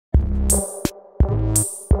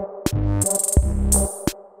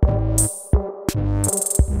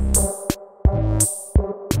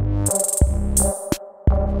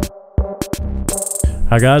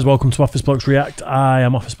Hi guys, welcome to Office Blokes React. I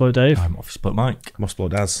am Office Bloke Dave. I'm Office Bloke Mike. I'm Office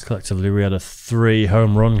Bloke Daz. Collectively, we are the 3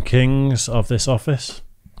 home run kings of this office.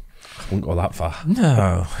 I wouldn't go that far.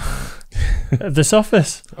 No. Of this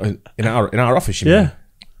office? In our office, you mean?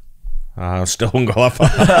 I still wouldn't go that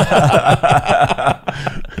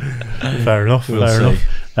far. Fair enough. We'll fair see.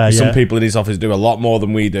 enough. Some people in his office do a lot more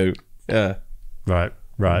than we do. Yeah. Right.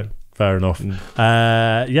 Fair enough.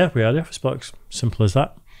 Yeah, we are the Office Blokes. Simple as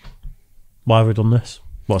that. Why have we done this?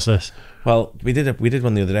 What's this? Well, we did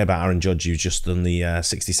one the other day about Aaron Judge, who's just done the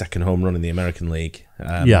 60-second home run in the American League.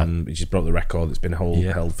 He just broke the record that's been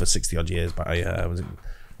held for 60-odd years by was it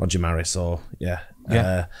Roger Maris and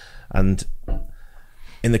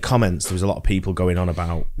in the comments there was a lot of people going on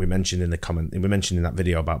about we mentioned in that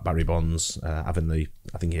video about Barry Bonds having I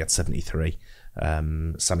think he had 73,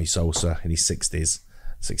 Sammy Sosa in his 60s,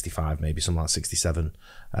 65 maybe, something like 67,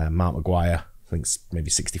 Mark Maguire I think maybe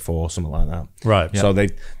 64, something like that. Right. Yeah. So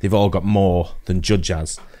they've all got more than Judge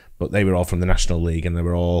has, but they were all from the National League and they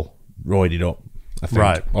were all roided up, I think.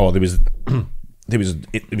 Right. Or there was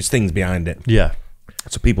things behind it. Yeah.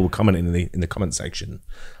 So people were commenting in the comment section,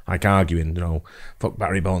 like arguing, fuck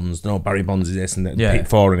Barry Bonds, no, Barry Bonds is this, and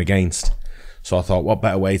for and against. So I thought, what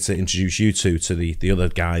better way to introduce you two to the other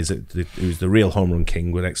guys who's the real home run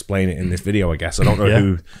king would explain it in this video, I guess. I don't know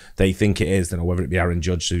who they think it is, whether it be Aaron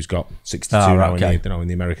Judge, who's got 62 now in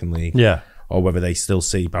the American League. Yeah. Or whether they still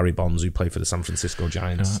see Barry Bonds, who played for the San Francisco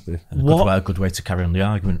Giants. A good way to carry on the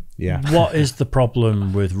argument. Yeah. What is the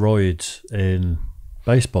problem with roids in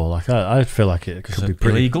baseball? Like I feel like it could be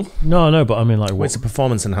pretty illegal. No, but I mean, like, it's a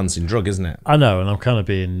performance-enhancing drug, isn't it? I know, and I'm kind of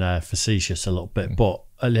being facetious a little bit, but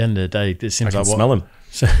at the end of the day, it seems like smell him.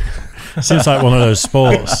 It seems like one of those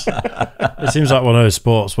sports. It seems like one of those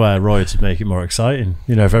sports where roids would make it more exciting.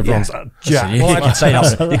 If everyone's jacked.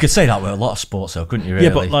 You could say that with a lot of sports, though, couldn't you? Really?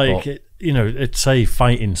 Yeah, but it's say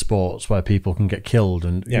fighting sports where people can get killed,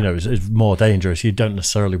 and it's more dangerous. You don't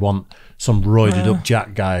necessarily want some roided up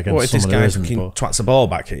jack guy against someone who isn't. What if this guy twats a ball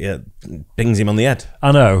back at you, bings him on the head?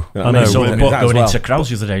 I know. But going into crowds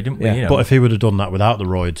the other day, didn't we? Yeah. But if he would have done that without the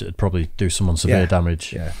roids, it'd probably do someone severe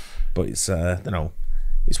damage. Yeah, but it's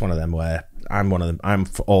it's one of them where I'm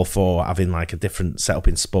all for having like a different setup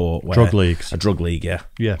in sport. Drug leagues. A drug league, yeah.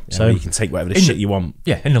 So you can take whatever shit you want.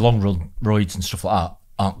 Yeah, in the long run, roids and stuff like that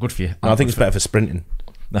aren't good for you. I think it's better for sprinting.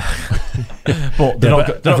 But they're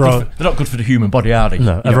not good for the human body, are they?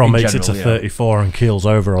 No, everyone makes it to 34 and keels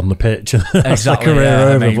over on the pitch. That's the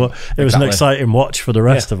career over. But it was an exciting watch for the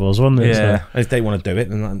rest of us, wasn't it? Yeah. So, if they want to do it,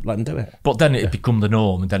 then let them do it. But then it'd become the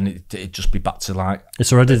norm, and then it'd just be back to like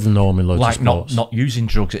it's already the norm in loads of sports. not using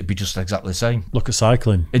drugs. It'd be just exactly the same. Look at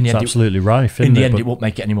cycling. It's absolutely rife. In the end, it won't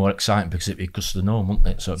make it any more exciting because it'd be just the norm, wouldn't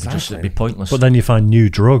it? So it'd be pointless. But then you find new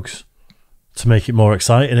drugs to make it more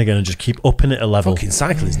exciting again and just keep upping it a level. Fucking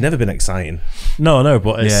cycling's never been exciting. No,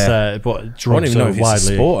 but it's but drugs I don't even know if widely, it's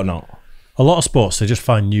a sport or not. A lot of sports, they just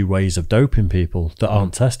find new ways of doping people that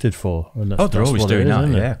aren't tested for. And they're always doing that.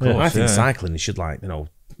 Yeah, of course. I think cycling, you should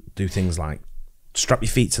do things like strap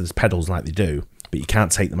your feet to the pedals like they do, but you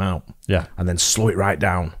can't take them out. Yeah, and then slow it right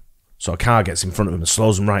down. So a car gets in front of them and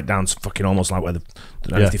slows them right down to fucking almost like where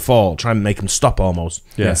if they fall, try and make them stop almost.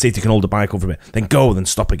 Yeah. See if they can hold the bike over a bit. Then go, then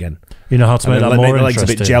stop again. You know how to make that more interesting? Make the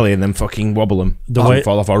legs a bit jelly and then fucking wobble them.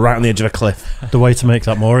 Fall off or right on the edge of a cliff. The way to make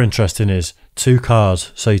that more interesting is 2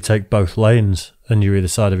 cars, so you take both lanes and you're either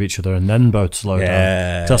side of each other and then both slow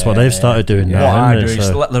down. That's what they've started doing now. What I do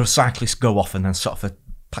is let the cyclists go off and then sort of a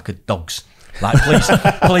pack of dogs. Like,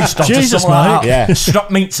 please stop. Jesus, mate. Yeah.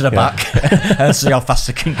 Strap meat to the back and see how fast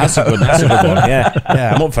they can go. That's a good one. Yeah,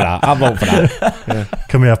 I'm up for that. I'll vote for that. Yeah.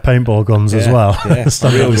 Can we have paintball guns as well? Yeah,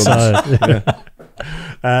 real guns.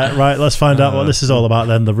 Right, let's find out what this is all about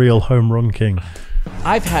then. The real home run king.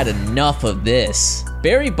 I've had enough of this.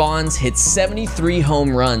 Barry Bonds hit 73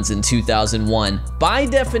 home runs in 2001. By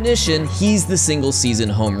definition, he's the single-season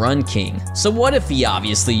home run king. So what if he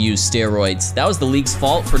obviously used steroids? That was the league's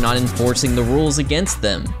fault for not enforcing the rules against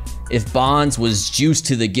them. If Bonds was juiced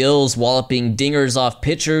to the gills, walloping dingers off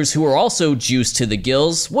pitchers who are also juiced to the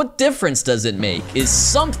gills, what difference does it make? Is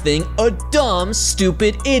something a dumb,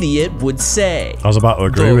 stupid idiot would say. I was about to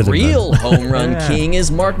agree with him. The real home run king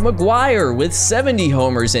is Mark Maguire with 70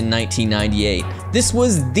 homers in 1998. This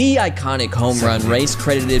was the iconic home run race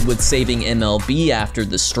credited with saving MLB after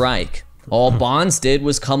the strike. All Bonds did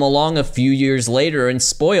was come along a few years later and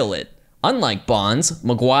spoil it. Unlike Bonds,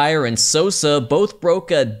 Maguire and Sosa both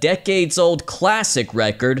broke a decades-old classic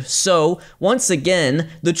record, so, once again,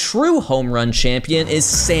 the true home run champion is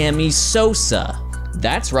Sammy Sosa.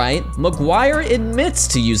 That's right, McGwire admits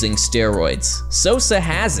to using steroids. Sosa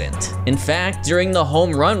hasn't. In fact, during the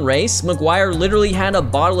home run race, McGwire literally had a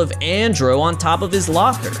bottle of Andro on top of his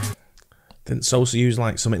locker. Didn't Sosa use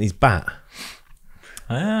like something in his bat?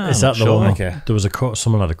 Is that the one? There was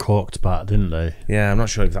someone had a corked bat, didn't they? Yeah, I'm not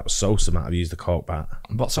sure if that was Sosa might have used the cork bat.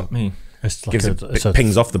 What's that mean? It's like it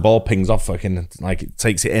pings off the ball, pings off, fucking like it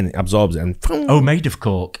takes it in, it absorbs it, and made of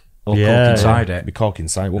cork. Or cork inside it. Be cork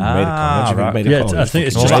inside. Wouldn't be made of cork. Right. Made of cork. I think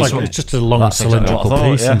it's just a long cylindrical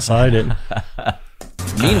piece inside it.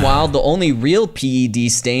 Meanwhile, the only real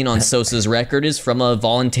PED stain on Sosa's record is from a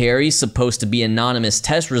voluntary, supposed to be anonymous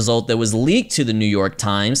test result that was leaked to the New York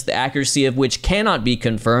Times, the accuracy of which cannot be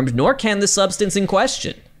confirmed, nor can the substance in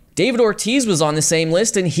question. David Ortiz was on the same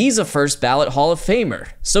list, and he's a first ballot Hall of Famer.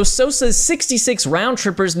 So Sosa's 66 round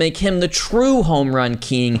trippers make him the true home run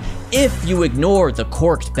king if you ignore the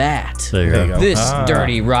corked bat. There you go. This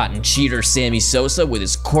dirty, rotten cheater Sammy Sosa with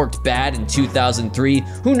his corked bat in 2003,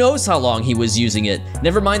 who knows how long he was using it?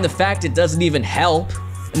 Never mind the fact it doesn't even help.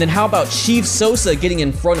 And then how about Chief Sosa getting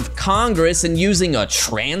in front of Congress and using a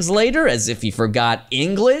translator as if he forgot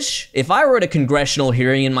English? If I were at a congressional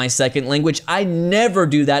hearing in my second language, I'd never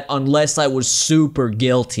do that unless I was super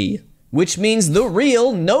guilty. Which means the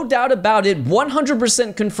real, no doubt about it,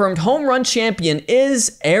 100% confirmed home run champion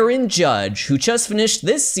is Aaron Judge, who just finished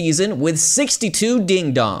this season with 62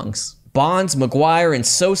 ding-dongs. Bonds, McGwire, and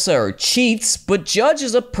Sosa are cheats, but Judge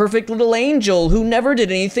is a perfect little angel who never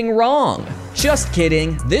did anything wrong. Just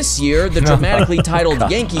kidding. This year, the dramatically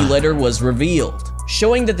titled Yankee letter was revealed,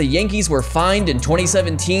 showing that the Yankees were fined in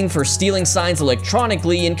 2017 for stealing signs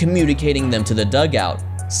electronically and communicating them to the dugout.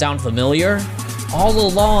 Sound familiar? All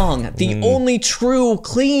along, the only true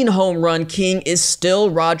clean home run king is still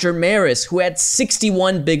Roger Maris, who had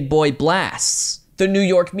 61 big boy blasts. The New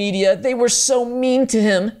York media, they were so mean to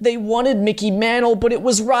him. They wanted Mickey Mantle, but it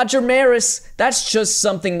was Roger Maris. That's just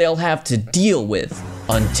something they'll have to deal with.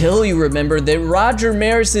 Until you remember that Roger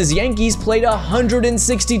Maris's Yankees played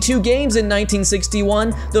 162 games in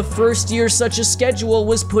 1961, the first year such a schedule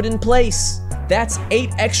was put in place. That's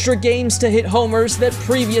 8 extra games to hit homers that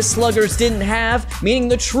previous sluggers didn't have, meaning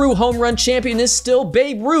the true home run champion is still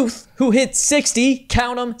Babe Ruth, who hit 60,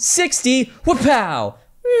 count 'em, 60, wha-pow!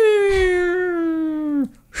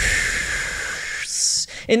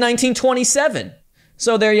 In 1927.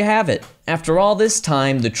 So there you have it. After all this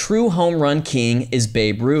time, the true home run king is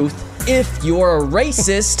Babe Ruth. If you're a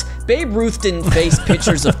racist, Babe Ruth didn't face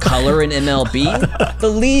pitchers of color in MLB. The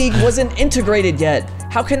league wasn't integrated yet.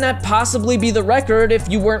 How can that possibly be the record if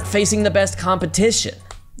you weren't facing the best competition?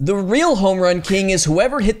 The real home run king is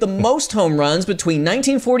whoever hit the most home runs between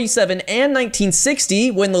 1947 and 1960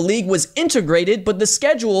 when the league was integrated, but the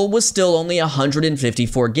schedule was still only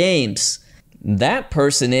 154 games. That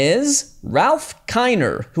person is Ralph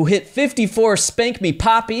Kiner, who hit 54 Spank Me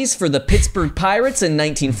Poppies for the Pittsburgh Pirates in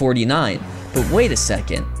 1949. But wait a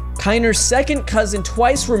second. Kiner's second cousin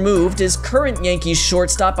twice removed is current Yankees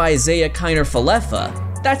shortstop Isaiah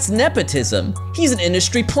Kiner-Falefa. That's nepotism. He's an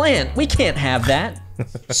industry plant. We can't have that.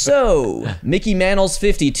 So, Mickey Mantle's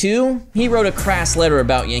 52, he wrote a crass letter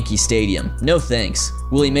about Yankee Stadium. No thanks.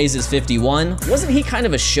 Willie Mays' 51, wasn't he kind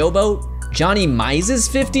of a showboat? Johnny Mize's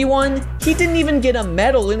 51, he didn't even get a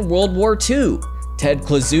medal in World War II. Ted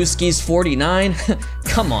Kluszewski's 49,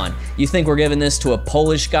 come on, you think we're giving this to a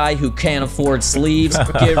Polish guy who can't afford sleeves?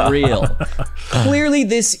 Get real. Clearly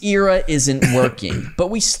this era isn't working,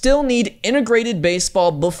 but we still need integrated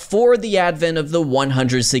baseball before the advent of the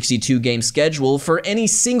 162 game schedule for any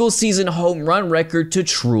single season home run record to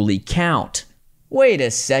truly count. Wait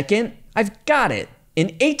a second, I've got it. In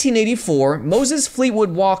 1884, Moses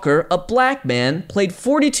Fleetwood Walker, a black man, played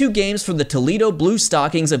 42 games for the Toledo Blue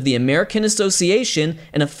Stockings of the American Association,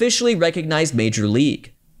 an officially recognized major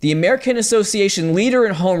league. The American Association leader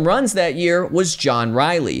in home runs that year was John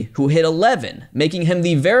Riley, who hit 11, making him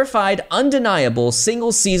the verified, undeniable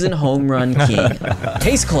single-season home run king.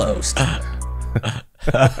 Case closed.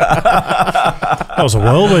 That was a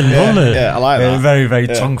whirlwind, wasn't it? Yeah, I like that. Very, very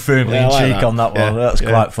tongue firmly in cheek on that one. That's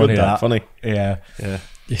quite funny. That. Funny. Yeah.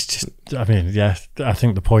 It's just, I mean, yeah, I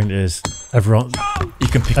think the point is everyone. You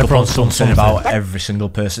can pick up on something about every single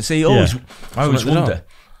person. See, I always wonder.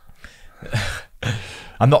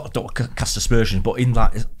 Don't cast aspersions, but in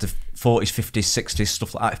like the 40s, 50s, 60s,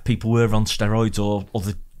 stuff like that, if people were on steroids or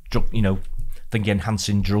other drug,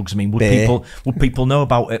 enhancing drugs, I mean, would people know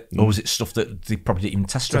about it, or was it stuff that they probably didn't even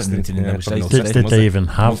test or anything in those days? Did they even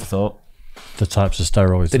have the types of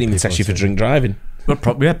steroids? Didn't even test you for drink driving. Well,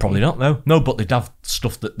 probably not. No, but they'd have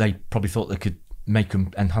stuff that they probably thought they could make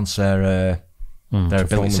them enhance their Their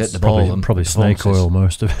ability to hit the ball. Probably snake oil,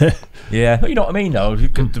 most of it. Yeah, but you know what I mean, though?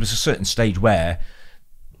 There was a certain stage where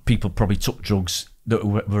people probably took drugs that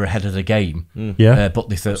were ahead of the game. But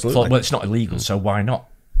they thought, well, it's not illegal, so why not?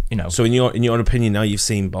 You know. So in your opinion, now you've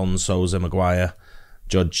seen Bonds, Sousa, Maguire,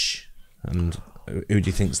 Judge, and who do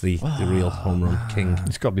you think's the real home run king?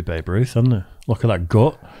 It's got to be Babe Ruth, hasn't it? Look at that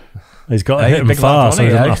gut. He's got to hit him far, so he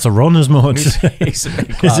doesn't have to run as much. He's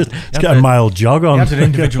got a mild jog on. He had an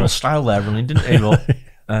individual style there running, didn't he? But,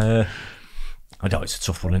 I know it's a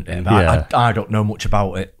tough one, isn't it? But I don't know much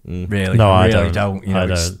about it, really. No, I really really don't. You know, I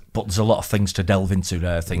don't. But there's a lot of things to delve into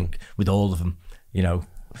there, I think, with all of them. You know,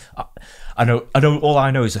 I know. All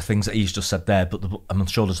I know is the things that he's just said there, but I'm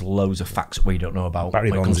sure there's loads of facts that we don't know about.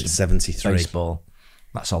 Barry Bonds at 73. Baseball.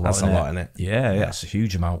 That's a lot, isn't it? Yeah, that's a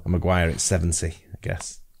huge amount. And Maguire at 70, I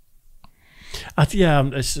guess.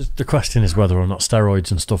 The question is whether or not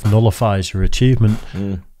steroids and stuff nullifies your achievement,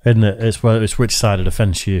 isn't it? It's which side of the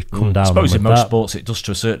fence you come down. I suppose on in with most that. sports it does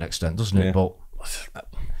to a certain extent, doesn't it? But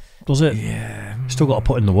does it? Yeah, Still got to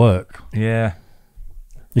put in the work. Yeah,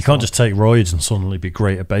 you can't just take roids and suddenly be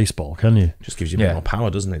great at baseball, can you? Just gives you a bit more power,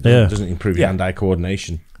 doesn't it? Doesn't improve your hand-eye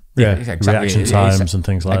coordination. Exactly. Reaction times and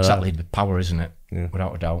things like that. Exactly, the power, isn't it? Yeah.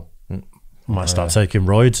 Without a doubt. I might start taking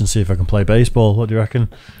roids and see if I can play baseball. What do you reckon?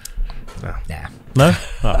 Nah. No?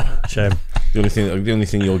 Oh, shame. The only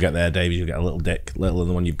thing you'll get there, Dave, is you'll get a little dick, littler than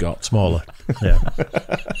the one you've got. Smaller. Yeah.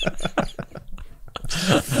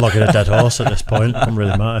 Flogging a dead horse at this point. Doesn't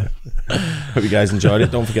really matter. Hope you guys enjoyed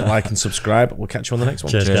it. Don't forget to like and subscribe. We'll catch you on the next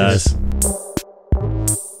one. Cheers. Guys.